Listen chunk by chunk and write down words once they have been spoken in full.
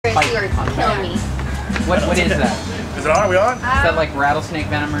like, you are killing me. what is that? Is it on? Are we on? Is that like rattlesnake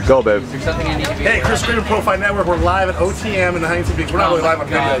venom or something? Go, babe. Is there something I need to be Hey, Chris Greenman Profile Network. We're live at OTM in the Huntington Beach. We're not really live on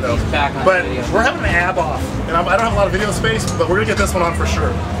video though. But we're having an ab off. And I don't have a lot of video space, but we're going to get this one on for sure.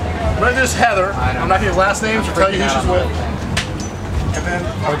 Right there's Heather. I'm not going to give last names or tell you who she's with. And then,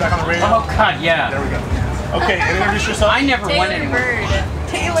 are we back on the radio? Oh, God, yeah. There we go. Okay, and introduce yourself. I never went anywhere.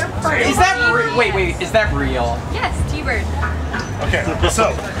 Taylor Bird. Is that wait, is that real? Yes, T-Bird. Okay,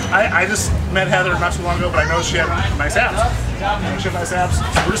 so I just met Heather not too long ago, but I know she had nice abs. She had nice abs. So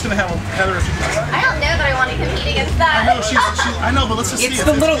we're just gonna have Heather. I don't know that I want to compete against that. I know, but let's just see. It's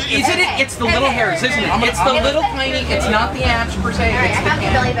the little, it's the little hairs, isn't it? It's the little tiny. It's not the abs per se. Alright, I have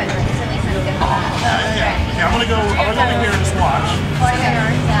the belly button. Okay, I'm gonna go over here and just watch.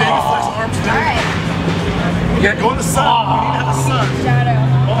 Big flex arms down. Alright. Yeah, go in the sun. We need to have the sun. Shadow.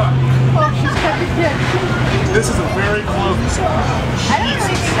 Hold on. Oh, she's good. This is a very close. I don't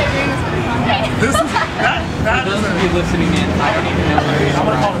really think they're doing this for This is that For those of you listening in, I don't even know where it is. I'm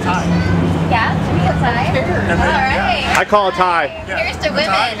gonna call it time. Yeah, we can tie. Alright. I call a tie. Here's to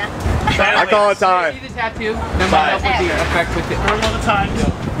women. I call a tie. See the tattoo? Then might help with the effect with it. We're on the time.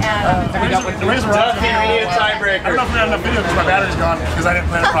 The reason we're out here, we need a tiebreaker. I don't know if we have enough video because my battery's gone because I didn't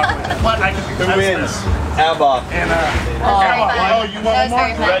plan it properly. But I can. Who wins? Ab off. And oh, you want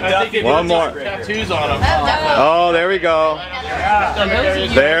one more? One more. Tattoos on them. Oh, there we go.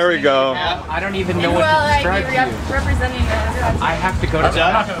 There we go. I don't even know what to describe to you. Representing I have to go to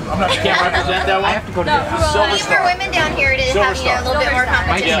I can't represent that I have to go to the for women down here to have a little bit more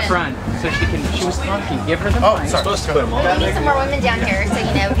Mike's competition. front, so she was talking. Give her the mic. Supposed to put them on. We need some more women down here so we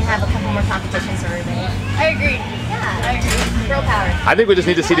can have a couple more competitions for everybody. I agree. Yeah, I agree. Girl power. I think we just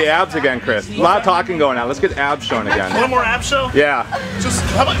need to see the abs again, Chris. A lot of talking going on. Let's get abs shown again. One more ab show? Yeah. Just,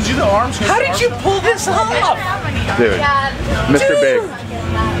 how about, do the arms? How did you pull this off? Dude. Yeah. Mr. Big.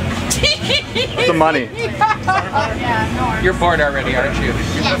 Some money. You're bored already, aren't you?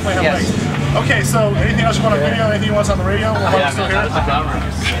 Yes. Okay, so anything else you want on video? Anything you want on the radio? We'll still hear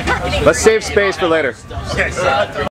it. Let's save space for later. Okay.